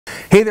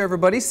Hey there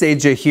everybody,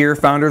 Seja here,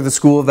 founder of the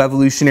School of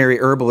Evolutionary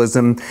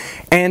Herbalism,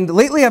 and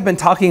lately I've been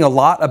talking a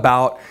lot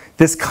about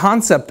this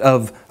concept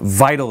of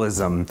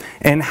vitalism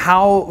and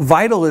how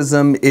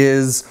vitalism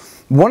is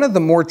one of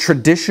the more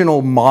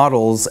traditional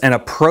models and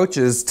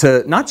approaches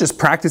to not just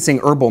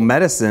practicing herbal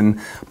medicine,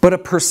 but a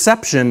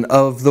perception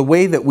of the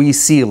way that we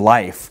see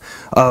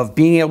life, of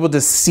being able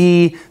to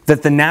see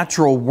that the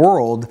natural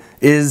world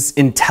is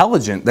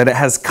intelligent, that it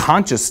has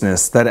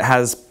consciousness, that it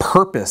has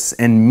purpose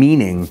and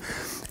meaning.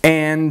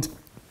 And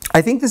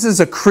I think this is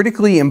a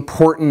critically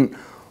important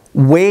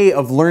way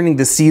of learning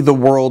to see the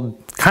world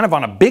kind of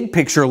on a big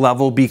picture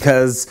level,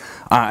 because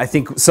I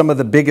think some of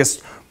the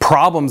biggest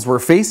problems we're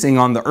facing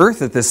on the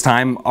earth at this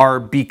time are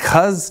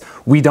because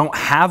we don't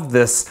have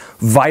this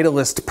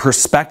vitalist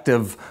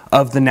perspective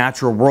of the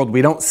natural world.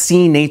 We don't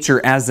see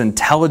nature as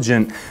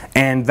intelligent,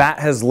 and that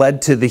has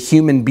led to the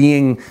human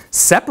being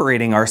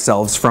separating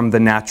ourselves from the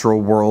natural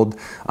world,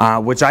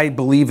 which I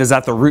believe is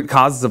at the root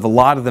causes of a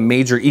lot of the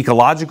major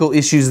ecological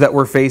issues that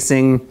we're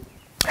facing,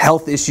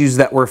 health issues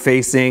that we're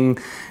facing,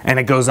 and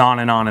it goes on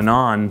and on and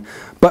on.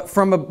 But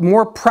from a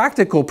more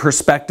practical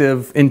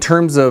perspective, in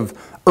terms of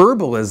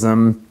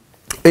herbalism,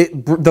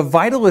 the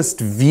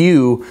vitalist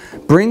view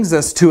brings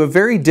us to a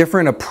very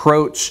different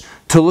approach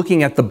to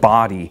looking at the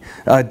body,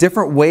 a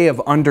different way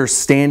of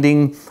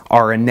understanding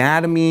our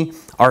anatomy,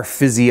 our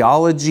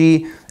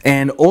physiology,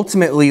 and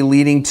ultimately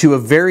leading to a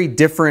very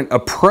different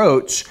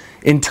approach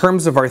in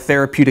terms of our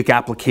therapeutic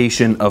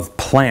application of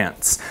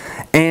plants.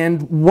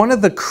 And one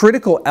of the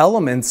critical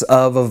elements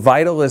of a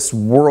vitalist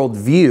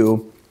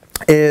worldview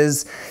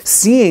is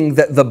seeing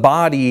that the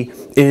body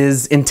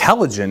is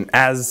intelligent,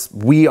 as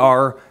we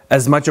are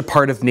as much a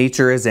part of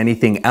nature as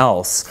anything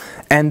else,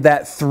 and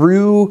that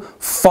through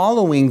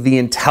following the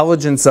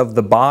intelligence of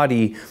the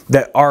body,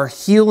 that our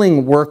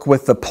healing work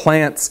with the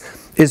plants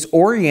is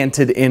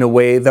oriented in a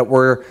way that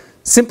we're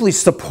simply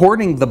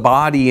supporting the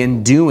body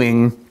in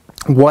doing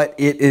what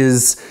it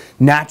is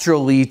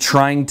naturally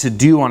trying to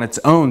do on its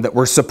own, that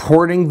we're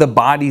supporting the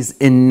body's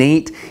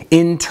innate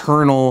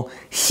internal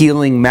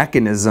healing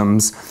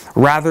mechanisms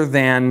rather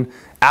than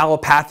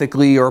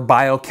allopathically or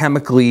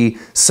biochemically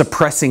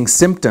suppressing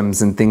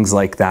symptoms and things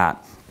like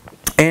that.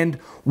 And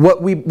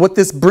what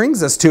this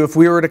brings us to, if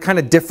we were to kind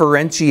of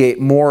differentiate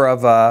more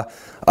of a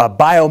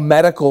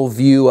biomedical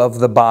view of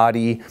the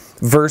body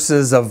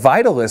versus a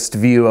vitalist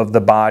view of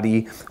the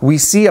body, we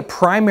see a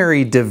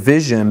primary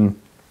division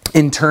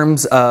in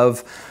terms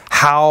of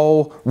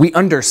how we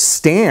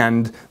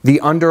understand the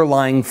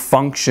underlying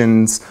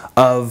functions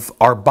of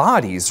our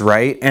bodies,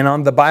 right? And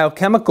on the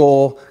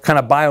biochemical, kind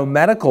of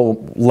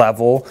biomedical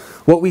level,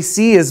 what we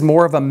see is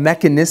more of a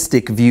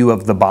mechanistic view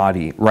of the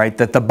body, right?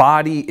 That the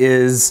body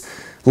is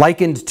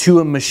likened to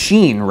a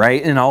machine,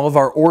 right? And all of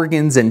our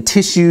organs and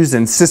tissues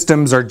and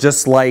systems are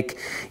just like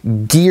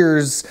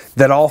gears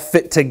that all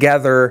fit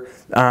together,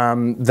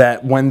 that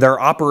when they're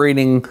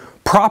operating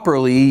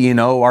properly, you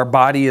know, our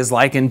body is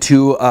likened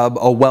to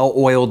a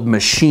well-oiled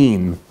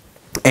machine.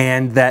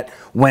 And that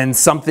when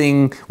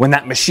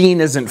that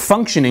machine isn't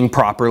functioning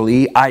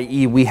properly,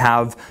 i.e. we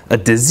have a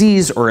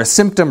disease or a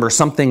symptom or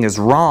something is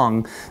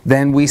wrong,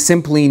 then we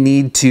simply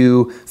need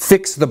to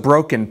fix the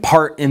broken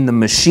part in the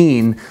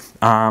machine,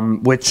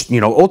 which,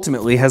 you know,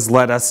 ultimately has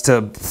led us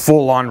to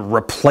full-on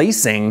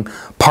replacing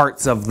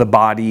parts of the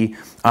body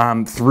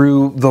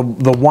through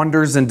the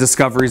wonders and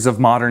discoveries of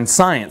modern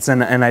science.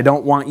 And I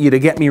don't want you to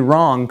get me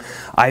wrong.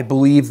 I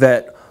believe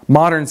that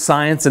modern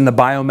science and the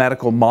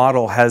biomedical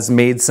model has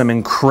made some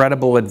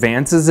incredible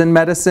advances in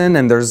medicine,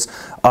 and there's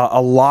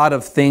a lot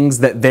of things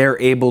that they're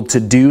able to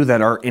do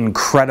that are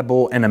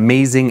incredible and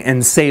amazing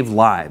and save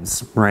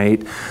lives,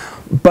 right?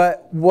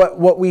 But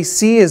what we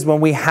see is when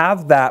we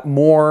have that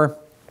more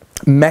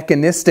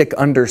mechanistic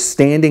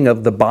understanding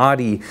of the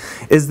body,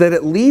 is that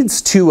it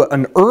leads to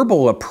an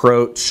herbal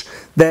approach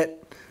that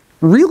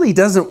really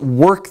doesn't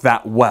work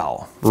that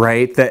well,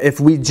 right? That if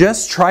we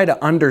just try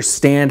to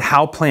understand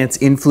how plants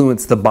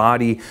influence the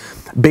body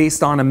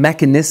based on a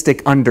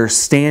mechanistic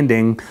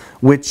understanding,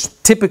 which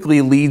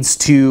typically leads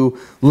to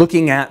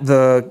looking at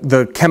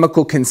the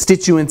chemical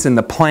constituents in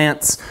the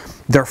plants,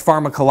 their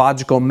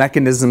pharmacological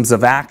mechanisms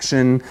of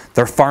action,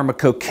 their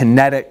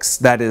pharmacokinetics,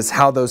 that is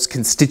how those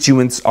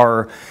constituents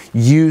are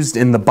used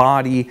in the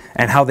body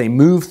and how they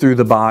move through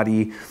the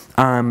body,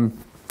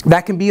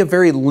 that can be a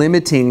very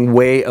limiting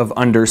way of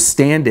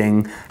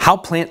understanding how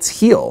plants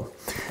heal.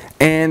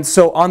 And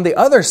so on the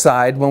other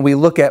side, when we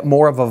look at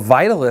more of a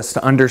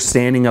vitalist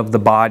understanding of the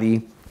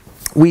body,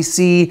 we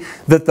see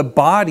that the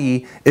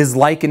body is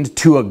likened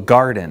to a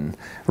garden,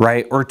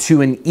 right, or to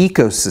an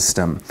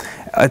ecosystem.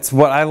 It's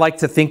what I like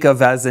to think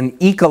of as an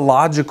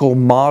ecological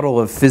model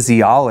of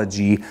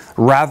physiology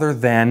rather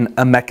than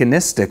a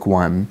mechanistic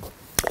one.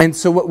 And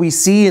so what we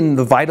see in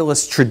the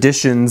vitalist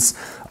traditions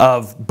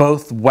of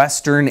both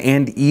Western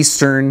and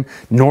Eastern,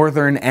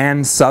 Northern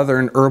and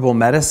Southern herbal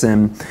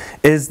medicine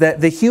is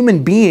that the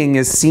human being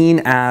is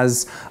seen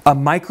as a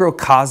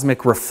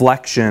microcosmic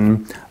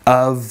reflection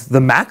of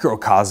the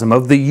macrocosm,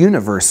 of the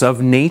universe,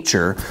 of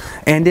nature.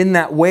 And in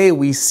that way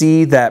we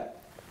see that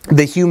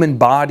the human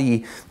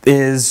body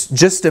is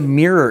just a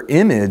mirror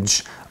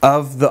image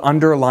of the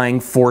underlying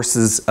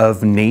forces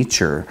of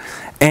nature.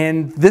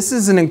 And this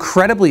is an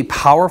incredibly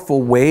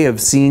powerful way of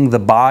seeing the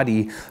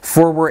body,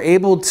 for we're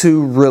able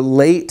to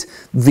relate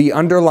the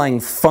underlying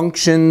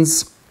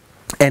functions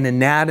and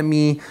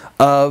anatomy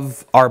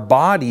of our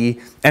body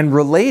and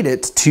relate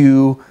it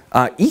to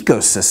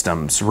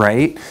ecosystems,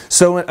 right?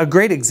 So a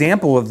great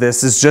example of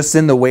this is just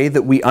in the way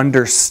that we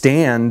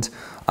understand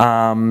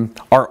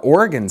our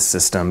organ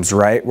systems,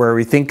 right? Where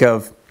we think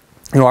of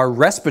our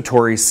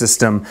respiratory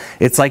system,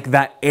 it's like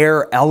that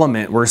air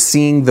element. We're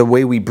seeing the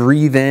way we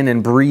breathe in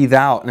and breathe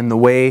out, and the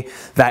way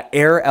that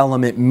air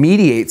element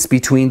mediates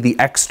between the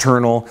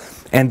external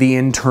and the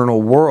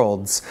internal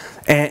worlds,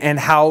 and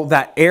how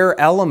that air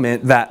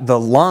element, that the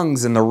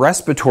lungs and the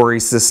respiratory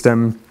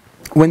system,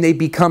 when they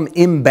become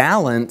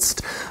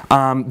imbalanced,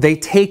 they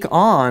take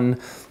on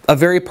a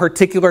very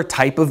particular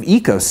type of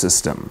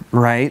ecosystem,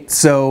 right?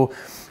 So,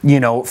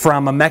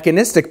 from a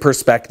mechanistic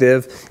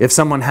perspective, if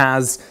someone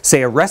has,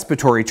 say, a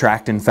respiratory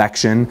tract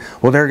infection,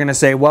 well, they're going to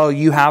say, well,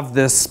 you have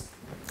this,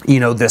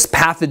 this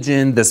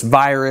pathogen, this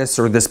virus,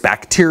 or this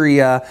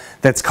bacteria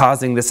that's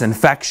causing this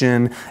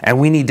infection, and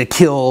we need to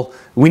kill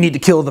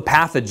the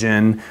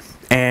pathogen,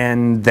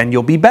 and then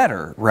you'll be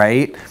better,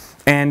 right?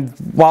 And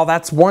while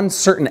that's one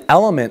certain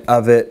element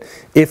of it,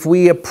 if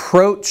we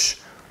approach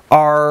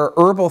our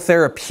herbal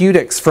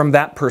therapeutics from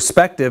that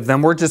perspective,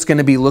 then we're just going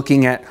to be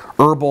looking at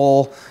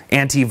herbal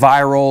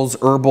antivirals,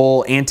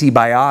 herbal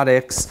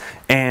antibiotics,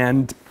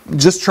 and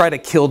just try to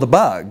kill the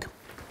bug.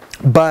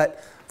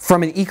 But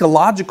from an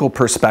ecological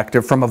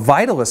perspective, from a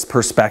vitalist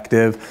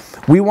perspective,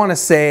 we want to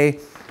say,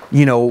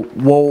 well,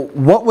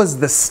 what was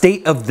the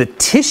state of the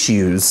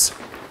tissues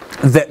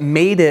that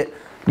made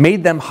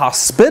them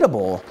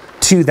hospitable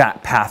to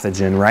that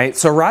pathogen, right?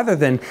 So rather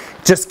than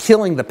just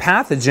killing the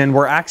pathogen,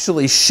 we're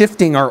actually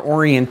shifting our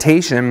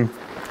orientation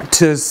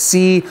to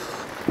see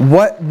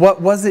what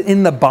was it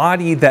in the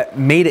body that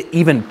made it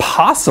even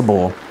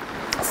possible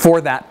for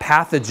that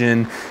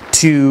pathogen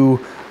to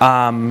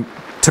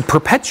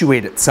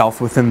perpetuate itself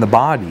within the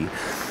body.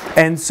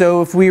 And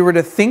so if we were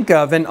to think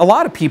of, and a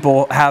lot of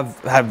people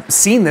have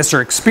seen this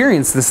or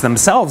experienced this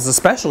themselves,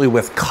 especially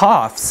with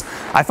coughs,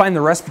 I find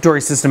the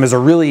respiratory system is a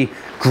really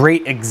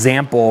great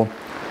example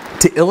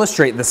to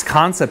illustrate this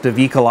concept of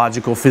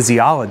ecological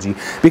physiology,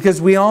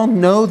 because we all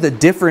know the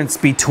difference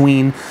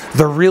between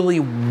the really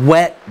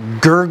wet,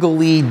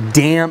 gurgly,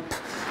 damp,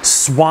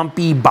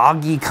 swampy,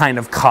 boggy kind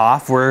of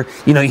cough where,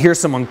 you hear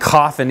someone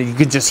cough and you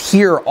could just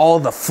hear all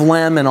the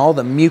phlegm and all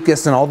the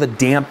mucus and all the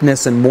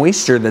dampness and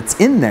moisture that's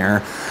in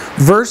there,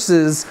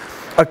 versus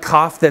a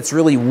cough that's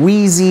really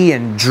wheezy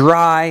and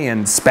dry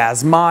and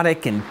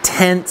spasmodic and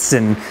tense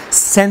and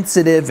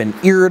sensitive and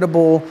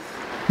irritable.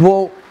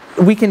 Well,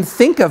 we can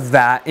think of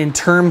that in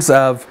terms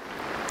of,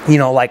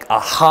 like a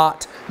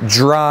hot,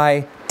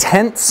 dry,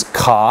 tense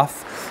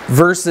cough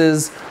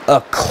versus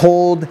a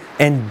cold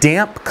and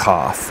damp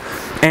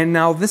cough. And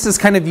now this is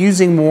kind of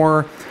using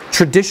more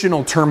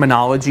traditional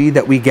terminology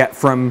that we get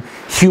from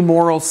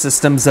humoral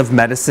systems of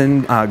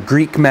medicine,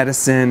 Greek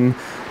medicine,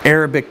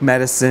 Arabic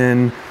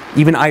medicine,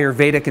 even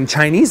Ayurvedic and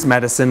Chinese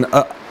medicine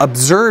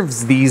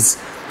observes these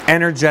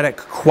energetic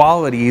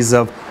qualities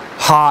of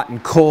hot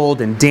and cold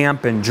and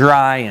damp and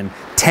dry and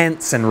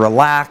tense and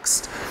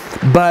relaxed.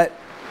 But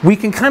we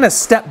can kind of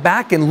step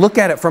back and look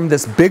at it from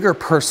this bigger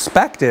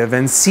perspective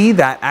and see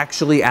that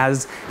actually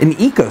as an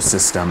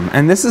ecosystem.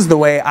 And this is the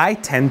way I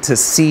tend to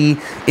see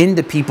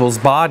into people's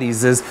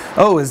bodies is,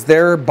 is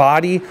their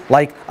body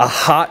like a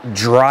hot,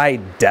 dry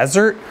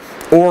desert?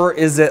 Or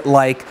is it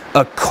like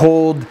a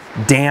cold,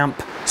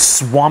 damp,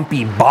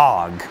 swampy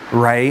bog,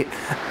 right?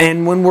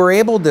 And when we're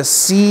able to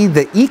see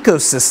the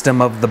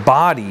ecosystem of the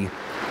body,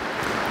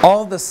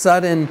 all of a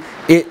sudden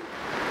it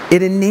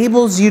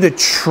enables you to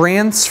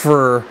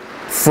transfer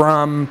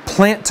from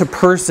plant to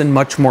person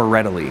much more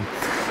readily.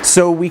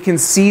 So we can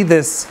see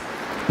these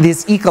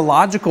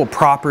ecological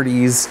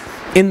properties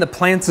in the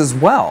plants as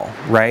well,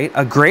 right?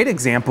 A great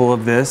example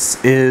of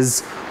this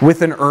is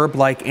with an herb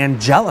like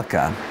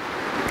angelica.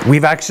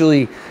 We've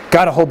actually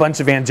got a whole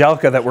bunch of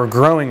angelica that we're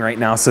growing right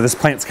now, so this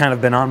plant's kind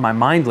of been on my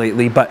mind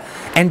lately, but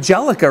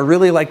angelica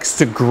really likes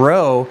to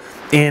grow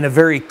in a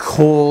very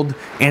cold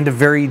and a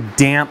very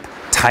damp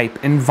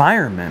type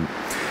environment.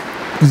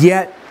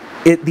 Yet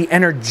the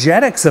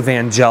energetics of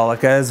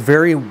angelica is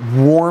very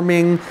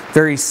warming,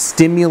 very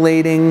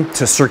stimulating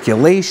to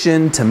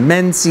circulation, to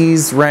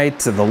menses, right,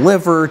 to the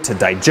liver, to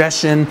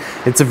digestion.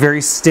 It's a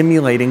very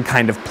stimulating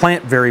kind of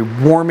plant, very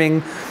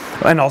warming,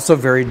 and also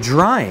very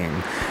drying.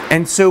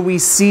 And so we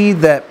see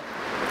that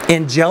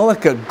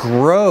angelica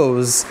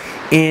grows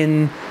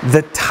in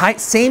the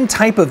same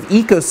type of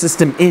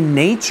ecosystem in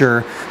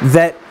nature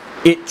that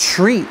it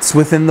treats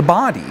within the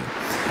body.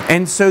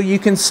 And so you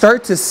can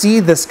start to see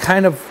this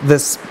kind of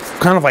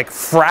like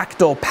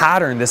fractal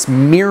pattern, this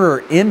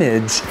mirror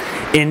image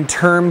in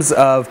terms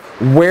of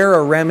where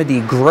a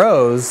remedy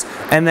grows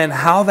and then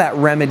how that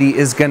remedy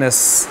is going to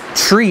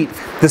treat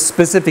the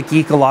specific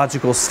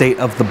ecological state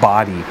of the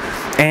body.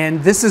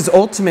 And this is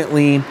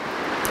ultimately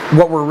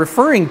what we're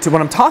referring to,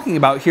 what I'm talking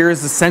about here,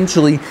 is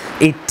essentially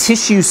a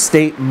tissue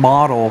state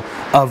model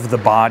of the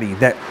body,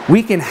 that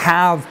we can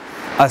have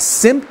a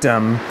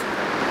symptom,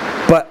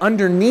 but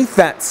underneath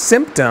that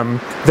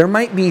symptom, there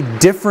might be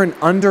different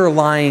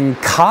underlying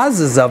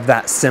causes of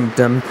that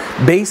symptom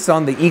based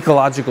on the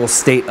ecological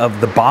state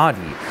of the body.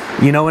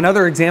 You know,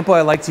 another example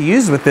I like to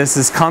use with this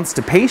is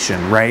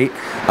constipation, right?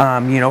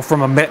 You know,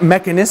 from a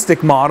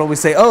mechanistic model, we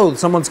say, oh,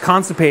 someone's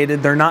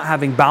constipated, they're not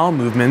having bowel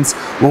movements.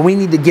 Well, we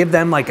need to give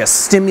them like a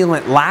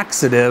stimulant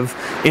laxative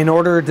in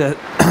order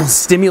to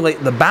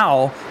stimulate the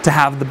bowel to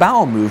have the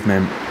bowel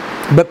movement.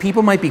 But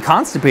people might be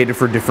constipated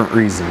for different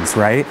reasons,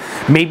 right?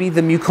 Maybe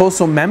the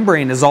mucosal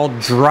membrane is all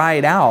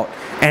dried out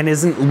and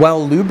isn't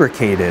well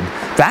lubricated.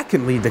 That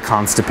can lead to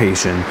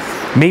constipation.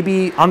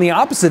 Maybe on the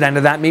opposite end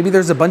of that, maybe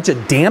there's a bunch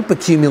of damp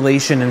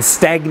accumulation and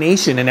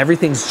stagnation and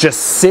everything's just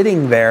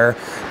sitting there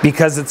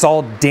because it's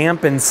all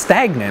damp and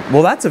stagnant.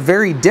 Well, that's a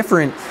very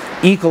different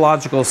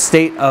ecological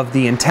state of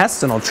the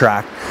intestinal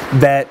tract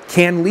that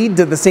can lead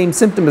to the same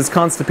symptom as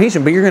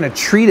constipation, but you're going to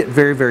treat it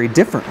very, very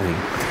differently.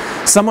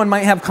 Someone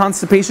might have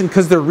constipation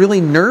because they're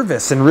really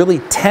nervous and really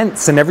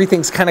tense and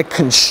everything's kind of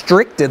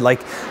constricted,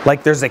 like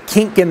there's a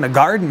kink in the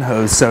garden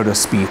hose, so to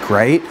speak,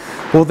 right?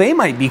 Well, they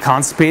might be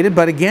constipated,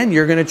 but again,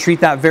 you're going to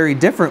treat that very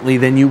differently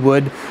than you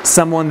would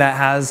someone that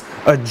has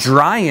a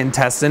dry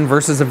intestine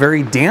versus a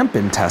very damp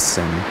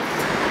intestine.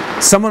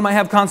 Someone might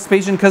have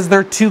constipation because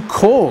they're too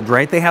cold,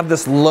 right? They have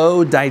this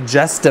low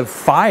digestive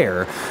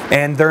fire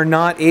and they're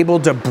not able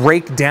to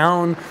break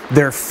down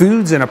their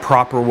foods in a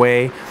proper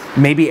way.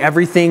 Maybe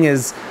everything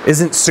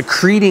isn't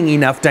secreting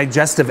enough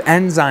digestive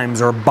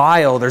enzymes or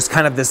bile. There's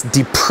kind of this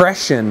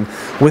depression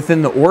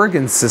within the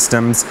organ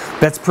systems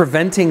that's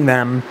preventing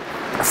them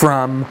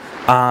from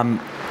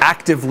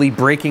actively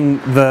breaking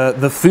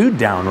the food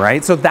down,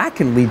 right? So that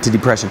can lead to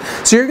depression.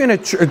 So you're going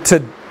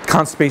to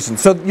constipation.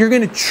 So you're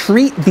going to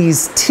treat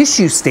these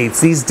tissue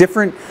states, these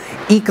different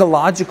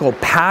ecological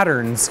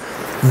patterns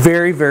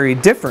very, very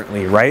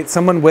differently, right?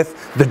 Someone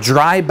with the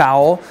dry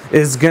bowel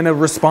is going to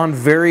respond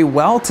very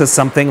well to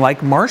something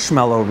like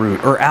marshmallow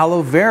root or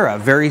aloe vera,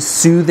 very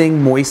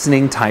soothing,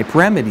 moistening type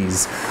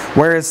remedies.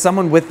 Whereas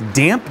someone with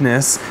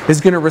dampness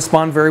is going to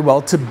respond very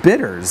well to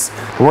bitters.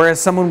 Whereas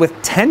someone with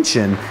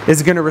tension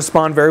is going to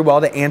respond very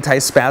well to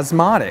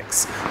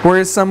antispasmodics.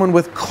 Whereas someone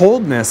with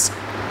coldness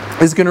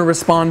is going to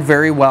respond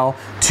very well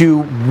to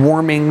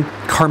warming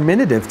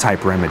carminative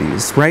type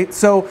remedies, right?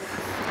 So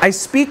I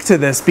speak to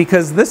this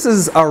because this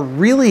is a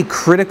really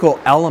critical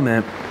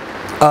element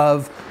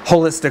of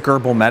holistic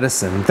herbal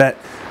medicine, that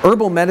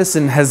herbal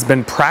medicine has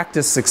been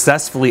practiced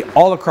successfully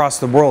all across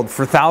the world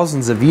for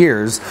thousands of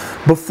years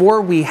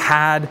before we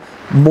had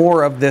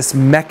more of this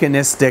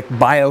mechanistic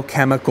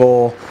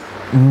biochemical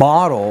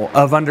model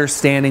of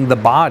understanding the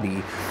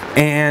body.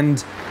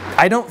 And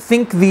I don't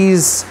think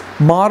these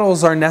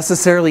models are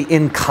necessarily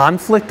in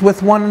conflict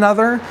with one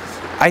another.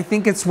 I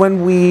think it's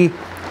when we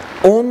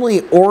only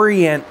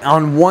orient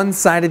on one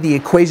side of the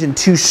equation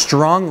too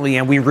strongly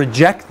and we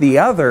reject the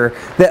other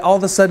that all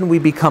of a sudden we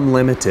become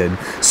limited.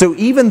 So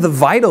even the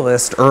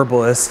vitalist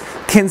herbalist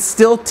can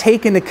still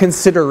take into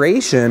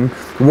consideration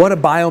what a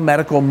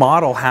biomedical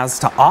model has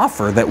to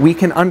offer, that we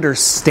can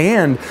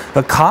understand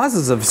the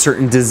causes of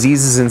certain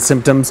diseases and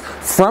symptoms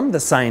from the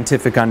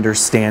scientific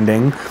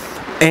understanding.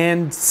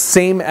 And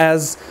same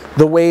as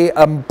the way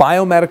a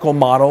biomedical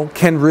model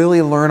can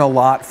really learn a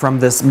lot from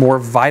this more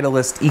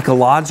vitalist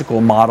ecological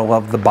model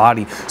of the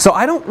body. So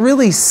I don't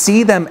really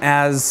see them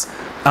as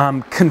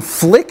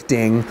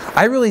conflicting.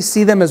 I really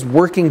see them as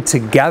working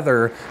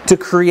together to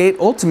create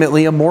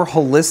ultimately a more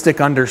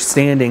holistic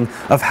understanding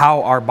of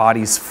how our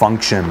bodies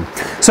function.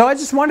 So I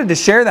just wanted to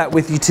share that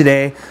with you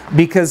today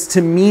because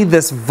to me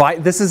this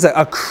is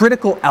a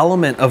critical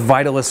element of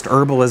vitalist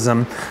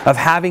herbalism, of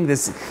having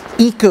this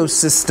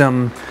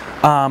ecosystem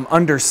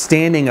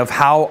understanding of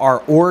how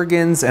our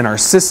organs and our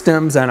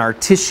systems and our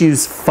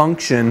tissues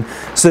function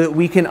so that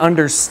we can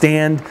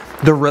understand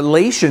the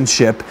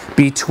relationship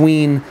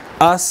between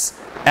us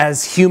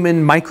as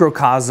human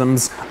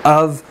microcosms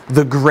of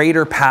the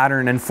greater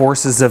pattern and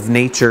forces of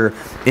nature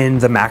in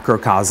the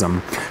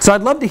macrocosm. So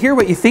I'd love to hear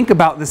what you think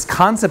about this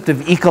concept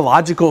of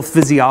ecological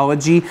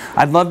physiology.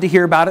 I'd love to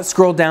hear about it.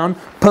 Scroll down,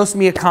 post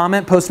me a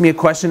comment, post me a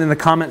question in the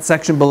comment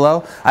section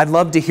below. I'd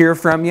love to hear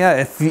from you.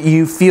 If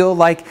you feel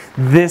like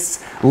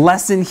this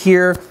lesson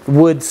here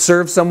would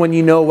serve someone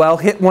you know well,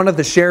 hit one of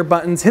the share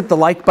buttons, hit the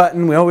like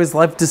button. We always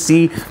love to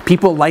see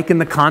people liking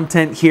the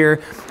content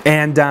here.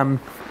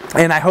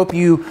 And I hope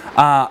you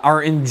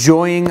are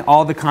enjoying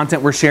all the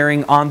content we're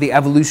sharing on the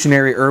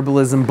Evolutionary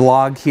Herbalism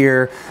blog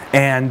here.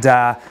 And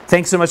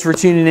thanks so much for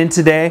tuning in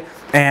today.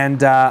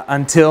 And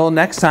until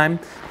next time,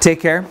 take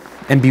care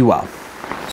and be well.